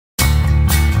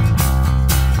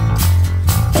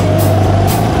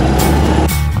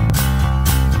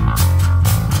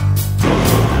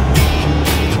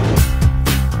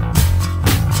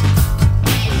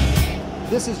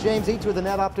James Etue with the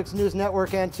NetOptics News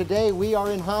Network, and today we are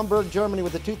in Hamburg, Germany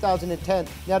with the 2010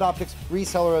 NetOptics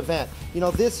Reseller event. You know,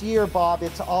 this year, Bob,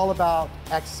 it's all about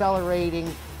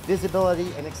accelerating visibility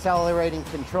and accelerating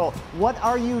control. What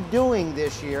are you doing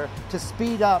this year to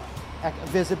speed up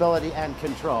visibility and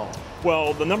control?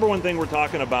 Well, the number one thing we're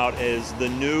talking about is the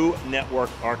new network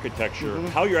architecture,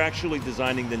 how you're actually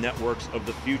designing the networks of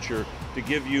the future to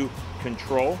give you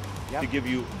control, to give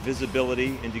you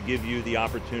visibility, and to give you the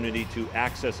opportunity to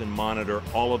access and monitor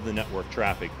all of the network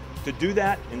traffic. To do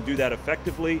that and do that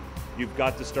effectively, you've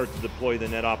got to start to deploy the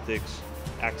NetOptics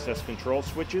access control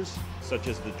switches, such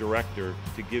as the director,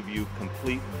 to give you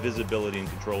complete visibility and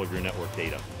control of your network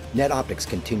data. NetOptics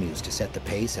continues to set the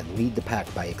pace and lead the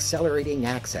pack by accelerating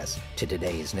access to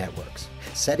today's networks,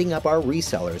 setting up our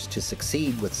resellers to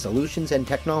succeed with solutions and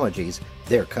technologies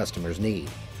their customers need.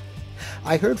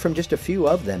 I heard from just a few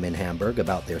of them in Hamburg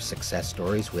about their success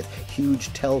stories with huge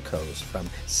telcos from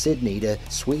Sydney to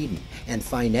Sweden and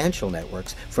financial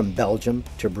networks from Belgium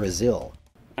to Brazil.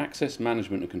 Access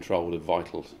management and control are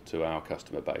vital to our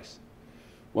customer base.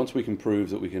 Once we can prove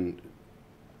that we can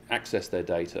access their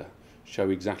data,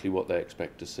 show exactly what they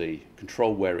expect to see,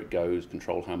 control where it goes,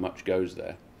 control how much goes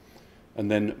there, and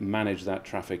then manage that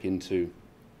traffic into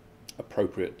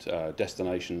appropriate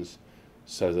destinations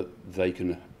so that they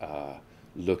can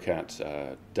look at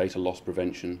data loss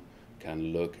prevention,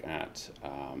 can look at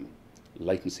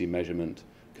latency measurement,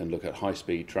 can look at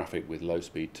high-speed traffic with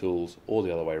low-speed tools, or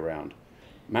the other way around.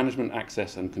 Management,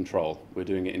 access and control. We're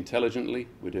doing it intelligently,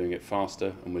 we're doing it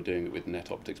faster, and we're doing it with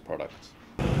NetOptics products.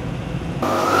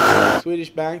 Swedish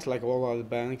banks, like all other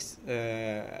banks,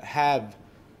 have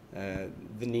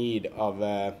the need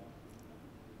of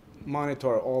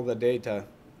monitor all the data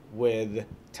with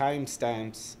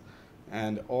timestamps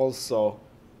and also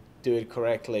do it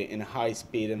correctly in a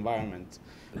high-speed environment.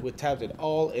 We tapped it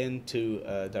all into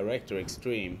Director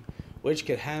Extreme, which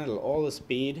can handle all the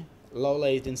speed, low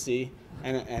latency,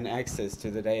 and access to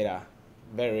the data.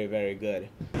 Very, very good.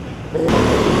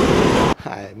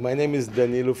 Hi, my name is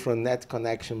Danilo from Net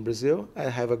Connection Brazil. I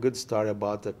have a good story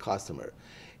about the customer.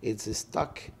 It's a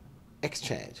stock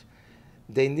exchange.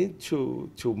 They need to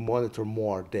monitor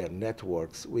more their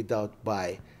networks without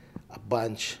buy a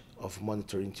bunch of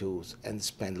monitoring tools and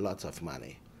spend lots of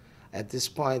money. At this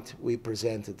point, we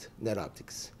presented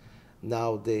NetOptics.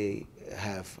 Now they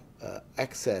have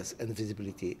access and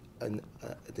visibility on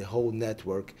the whole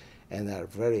network and are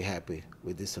very happy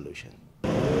with this solution.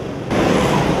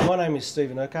 My name is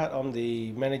Stephen Urquhart. I'm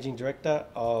the Managing Director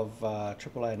of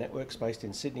AAA Networks based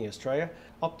in Sydney, Australia.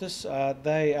 Optus,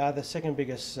 they are the second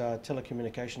biggest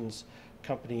telecommunications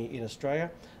company in Australia.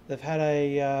 They've had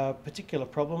a particular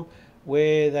problem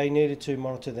where they needed to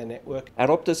monitor their network. At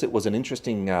Optus, it was an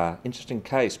interesting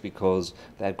case because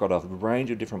they've got a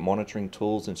range of different monitoring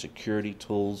tools and security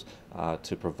tools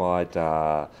to provide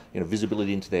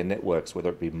visibility into their networks, whether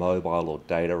it be mobile or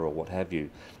data or what have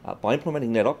you. By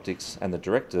implementing NetOptics and the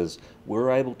directors, we're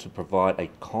able to provide a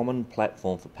common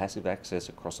platform for passive access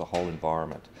across a whole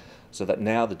environment, so that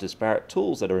now the disparate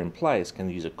tools that are in place can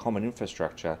use a common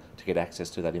infrastructure to get access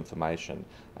to that information,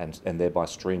 and thereby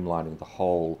streamlining the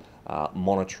whole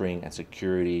monitoring and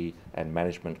security and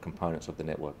management components of the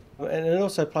network. And it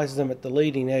also places them at the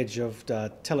leading edge of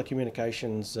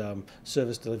telecommunications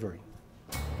service delivery.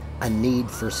 A need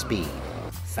for speed,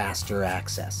 faster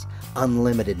access,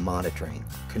 unlimited monitoring,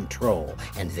 control,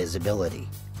 and visibility.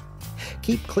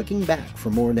 Keep clicking back for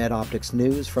more NetOptics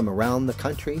news from around the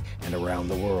country and around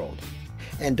the world.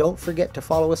 And don't forget to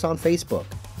follow us on Facebook,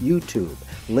 YouTube,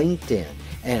 LinkedIn,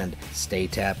 and stay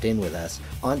tapped in with us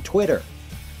on Twitter.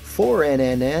 For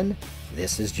NNN,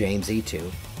 this is James Etue,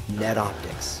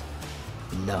 NetOptics,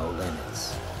 no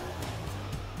limits.